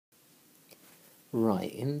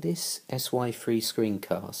Right, in this SY3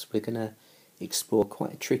 screencast we're going to explore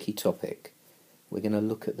quite a tricky topic. We're going to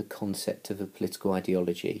look at the concept of a political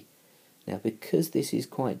ideology. Now, because this is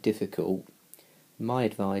quite difficult, my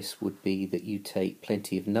advice would be that you take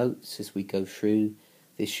plenty of notes as we go through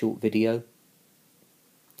this short video,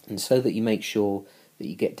 and so that you make sure that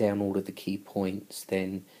you get down all of the key points,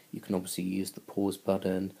 then you can obviously use the pause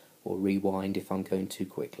button or rewind if I'm going too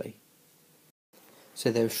quickly. So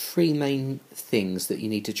there are three main things that you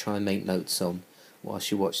need to try and make notes on whilst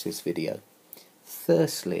you watch this video.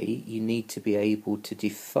 Firstly, you need to be able to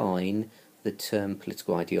define the term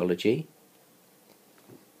political ideology.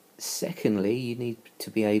 Secondly, you need to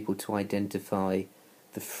be able to identify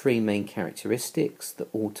the three main characteristics that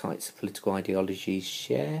all types of political ideologies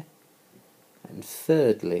share. And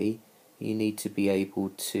thirdly, you need to be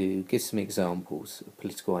able to give some examples of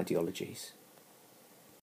political ideologies.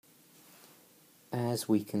 As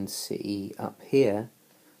we can see up here,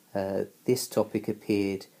 this topic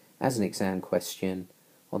appeared as an exam question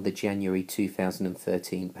on the January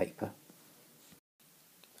 2013 paper.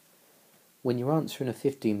 When you're answering a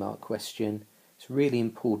 15-mark question, it's really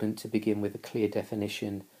important to begin with a clear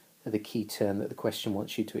definition of the key term that the question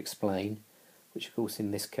wants you to explain, which of course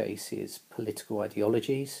in this case is political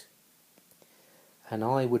ideologies. And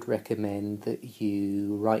I would recommend that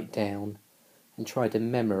you write down and try to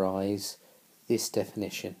memorise this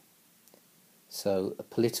definition. So a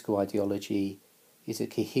political ideology is a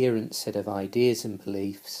coherent set of ideas and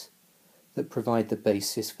beliefs that provide the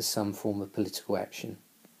basis for some form of political action.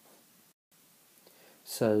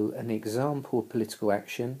 So an example of political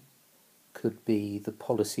action could be the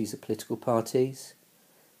policies of political parties,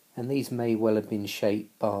 and these may well have been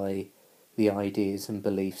shaped by the ideas and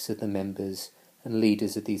beliefs of the members and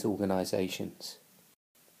leaders of these organisations.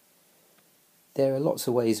 There are lots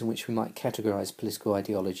of ways in which we might categorise political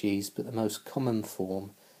ideologies, but the most common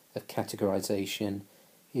form of categorisation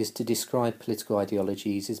is to describe political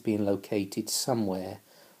ideologies as being located somewhere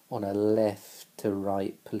on a left to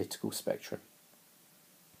right political spectrum.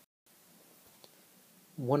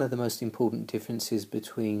 One of the most important differences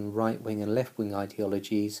between right-wing and left-wing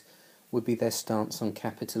ideologies would be their stance on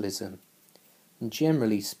capitalism. And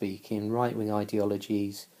generally speaking, right-wing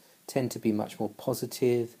ideologies tend to be much more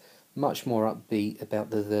positive, much more upbeat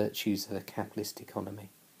about the virtues of a capitalist economy.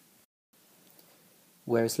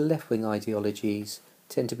 Whereas left-wing ideologies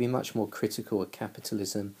tend to be much more critical of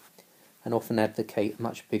capitalism and often advocate a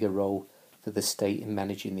much bigger role for the state in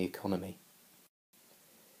managing the economy.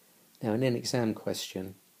 Now, in an exam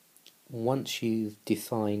question, once you've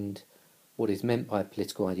defined what is meant by a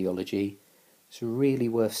political ideology, it's really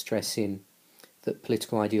worth stressing that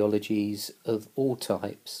political ideologies of all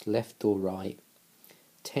types, left or right,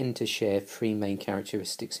 tend to share three main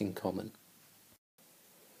characteristics in common.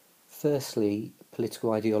 Firstly,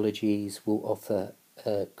 political ideologies will offer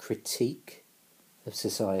a critique of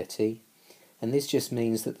society, and this just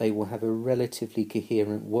means that they will have a relatively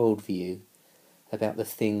coherent worldview about the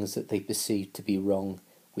things that they perceive to be wrong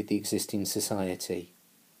with the existing society.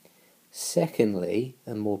 Secondly,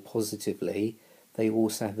 and more positively, they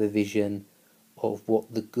also have a vision of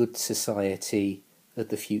what the good society of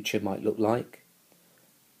the future might look like,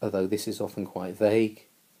 although this is often quite vague.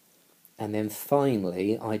 And then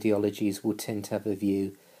finally, ideologies will tend to have a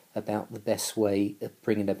view about the best way of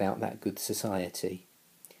bringing about that good society.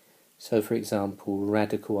 So, for example,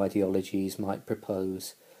 radical ideologies might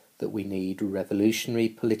propose that we need revolutionary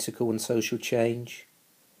political and social change,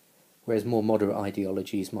 whereas more moderate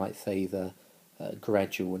ideologies might favour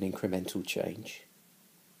gradual and incremental change.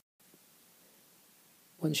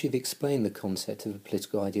 Once you've explained the concept of a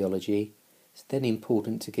political ideology, it's then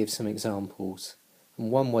important to give some examples,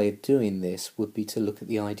 and one way of doing this would be to look at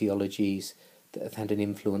the ideologies that have had an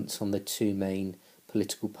influence on the two main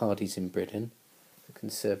political parties in Britain, the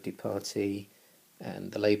Conservative Party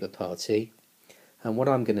and the Labour Party. And what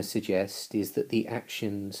I'm going to suggest is that the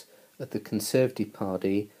actions of the Conservative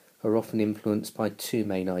Party are often influenced by two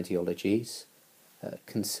main ideologies,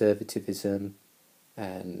 conservatism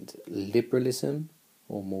and liberalism,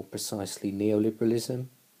 or more precisely neoliberalism,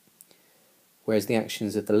 whereas the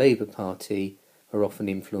actions of the Labour Party are often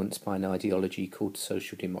influenced by an ideology called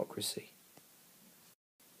social democracy.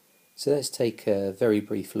 So let's take a very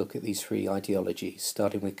brief look at these three ideologies,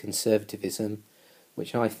 starting with conservatism,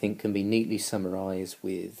 which I think can be neatly summarised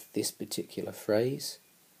with this particular phrase: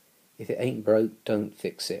 if it ain't broke, don't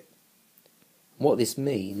fix it. What this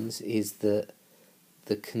means is that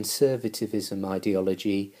the conservatism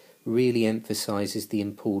ideology really emphasises the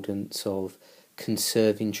importance of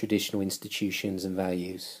conserving traditional institutions and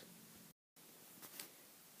values.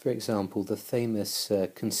 For example, the famous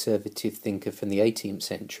conservative thinker from the 18th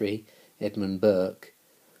century, Edmund Burke,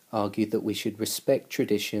 argued that we should respect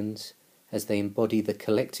traditions as they embody the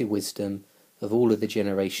collective wisdom of all of the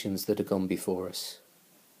generations that have gone before us.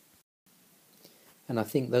 And I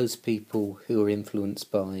think those people who are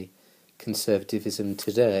influenced by conservatism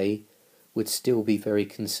today would still be very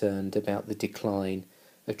concerned about the decline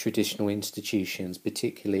of traditional institutions,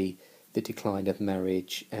 particularly the decline of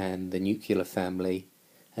marriage and the nuclear family,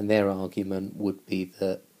 and their argument would be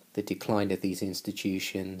that the decline of these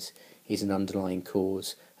institutions is an underlying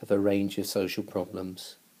cause of a range of social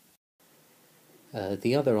problems.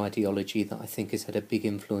 The other ideology that I think has had a big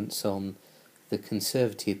influence on the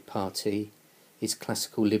Conservative Party is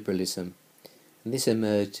classical liberalism. And this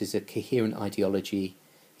emerged as a coherent ideology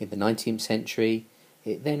in the 19th century.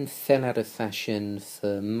 It then fell out of fashion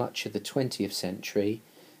for much of the 20th century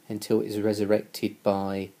until it was resurrected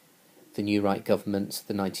by the new right governments of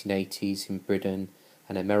the 1980s in Britain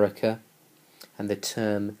and America. And the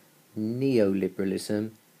term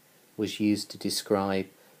neoliberalism was used to describe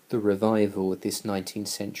the revival of this 19th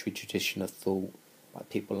century tradition of thought by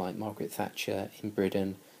people like Margaret Thatcher in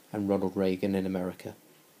Britain and Ronald Reagan in America.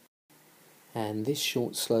 And this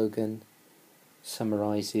short slogan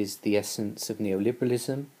summarises the essence of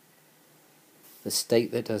neoliberalism: the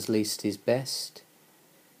state that does least is best.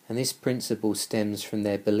 And this principle stems from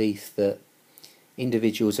their belief that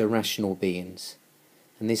individuals are rational beings,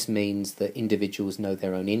 and this means that individuals know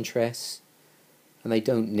their own interests and they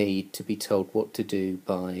don't need to be told what to do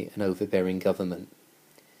by an overbearing government.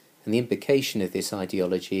 And the implication of this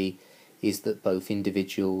ideology is that both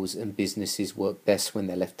individuals and businesses work best when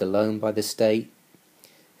they're left alone by the state,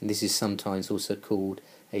 and this is sometimes also called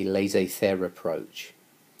a laissez-faire approach.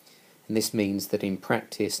 And this means that in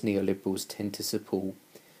practice neoliberals tend to support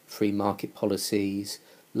free market policies,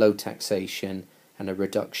 low taxation and a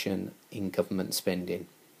reduction in government spending.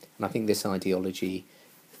 And I think this ideology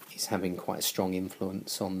is having quite a strong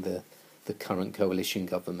influence on the current coalition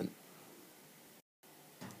government.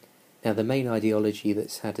 Now, the main ideology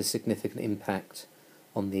that's had a significant impact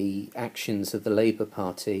on the actions of the Labour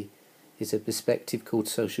Party is a perspective called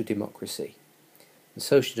social democracy. And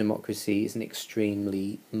social democracy is an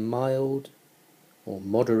extremely mild or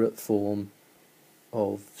moderate form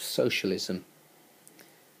of socialism.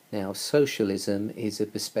 Now, socialism is a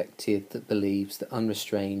perspective that believes that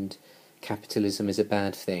unrestrained capitalism is a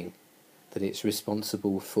bad thing, that it's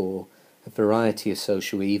responsible for a variety of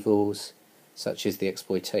social evils, such as the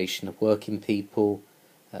exploitation of working people,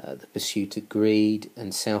 the pursuit of greed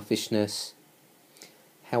and selfishness.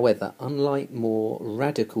 However, unlike more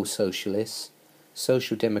radical socialists,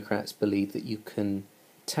 social democrats believe that you can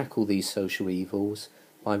tackle these social evils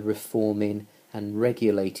by reforming and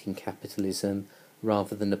regulating capitalism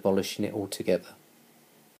rather than abolishing it altogether.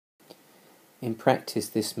 In practice,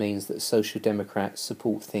 this means that social democrats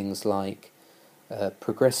support things like a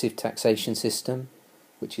progressive taxation system,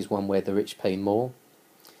 which is one where the rich pay more,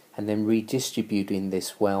 and then redistributing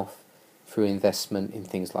this wealth through investment in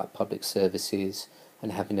things like public services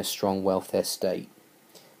and having a strong welfare state.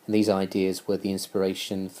 And these ideas were the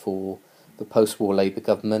inspiration for the post-war Labour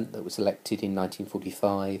government that was elected in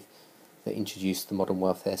 1945, that introduced the modern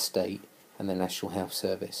welfare state and the National Health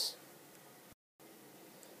Service.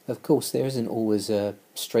 Of course, there isn't always a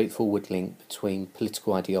straightforward link between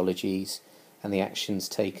political ideologies and the actions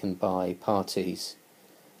taken by parties.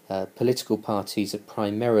 Political parties are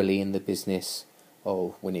primarily in the business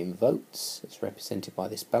of winning votes, as represented by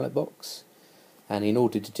this ballot box, and in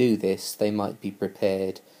order to do this they might be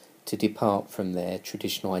prepared to depart from their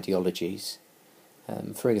traditional ideologies.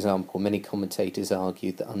 For example, many commentators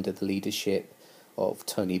argued that under the leadership of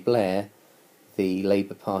Tony Blair, the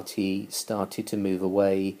Labour Party started to move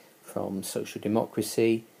away from social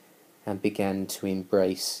democracy and began to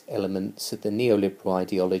embrace elements of the neoliberal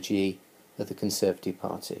ideology of the Conservative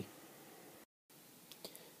Party.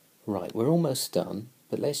 Right, we're almost done,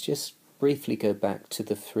 but let's just briefly go back to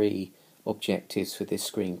the three objectives for this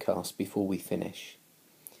screencast before we finish.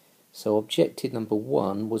 So objective number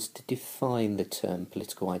 1 was to define the term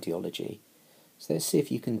political ideology. So let's see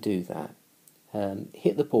if you can do that.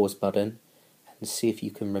 Hit the pause button and see if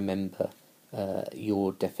you can remember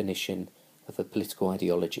your definition of a political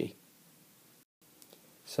ideology.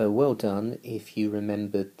 So well done if you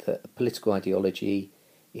remembered that a political ideology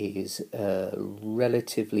is a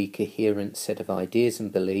relatively coherent set of ideas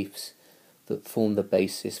and beliefs that form the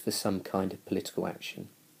basis for some kind of political action.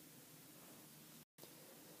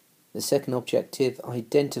 The second objective,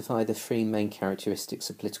 identify the three main characteristics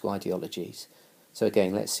of political ideologies. So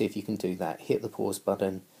again, let's see if you can do that. Hit the pause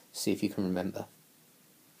button, see if you can remember.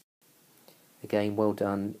 Again, well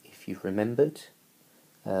done if you've remembered.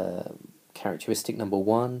 Characteristic number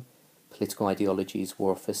 1, political ideologies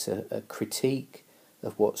will offer us a critique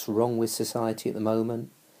of what's wrong with society at the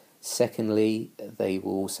moment. Secondly, they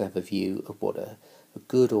will also have a view of what a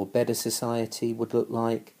good or better society would look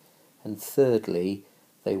like. And thirdly,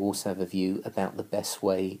 they will also have a view about the best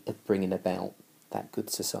way of bringing about that good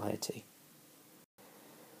society.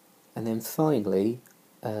 And then finally,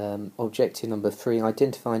 objective number 3,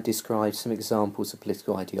 identify and describe some examples of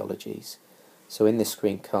political ideologies. So in this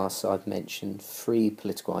screencast I've mentioned 3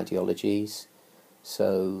 political ideologies,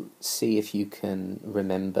 so see if you can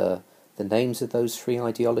remember the names of those 3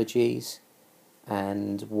 ideologies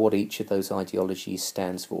and what each of those ideologies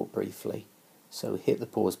stands for briefly. So hit the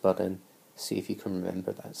pause button, see if you can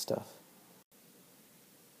remember that stuff.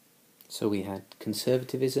 So we had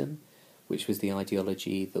conservatism, which was the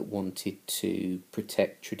ideology that wanted to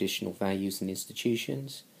protect traditional values and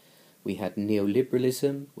institutions. We had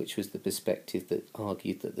neoliberalism, which was the perspective that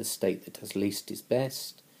argued that the state that does least is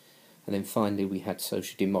best. And then finally we had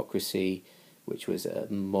social democracy, which was a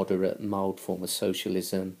moderate, mild form of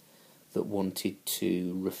socialism that wanted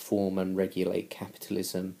to reform and regulate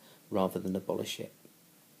capitalism rather than abolish it.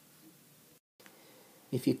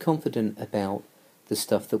 If you're confident about the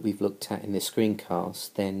stuff that we've looked at in this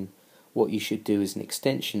screencast, then what you should do as an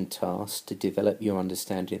extension task to develop your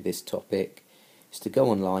understanding of this topic is to go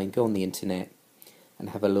online, go on the internet, and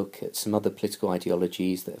have a look at some other political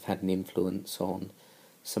ideologies that have had an influence on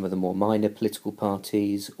some of the more minor political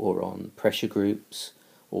parties, or on pressure groups,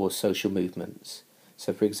 or social movements.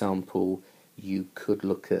 So for example, you could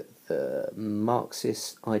look at the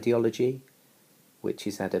Marxist ideology, which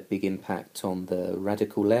has had a big impact on the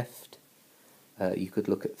radical left. You could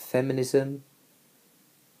look at feminism,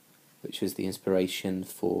 which was the inspiration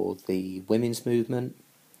for the women's movement.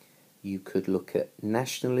 You could look at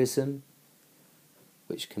nationalism,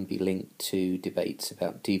 which can be linked to debates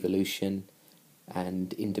about devolution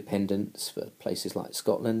and independence for places like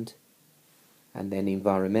Scotland. And then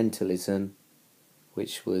environmentalism,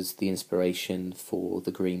 which was the inspiration for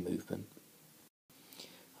the Green Movement.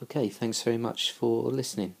 Okay, thanks very much for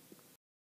listening.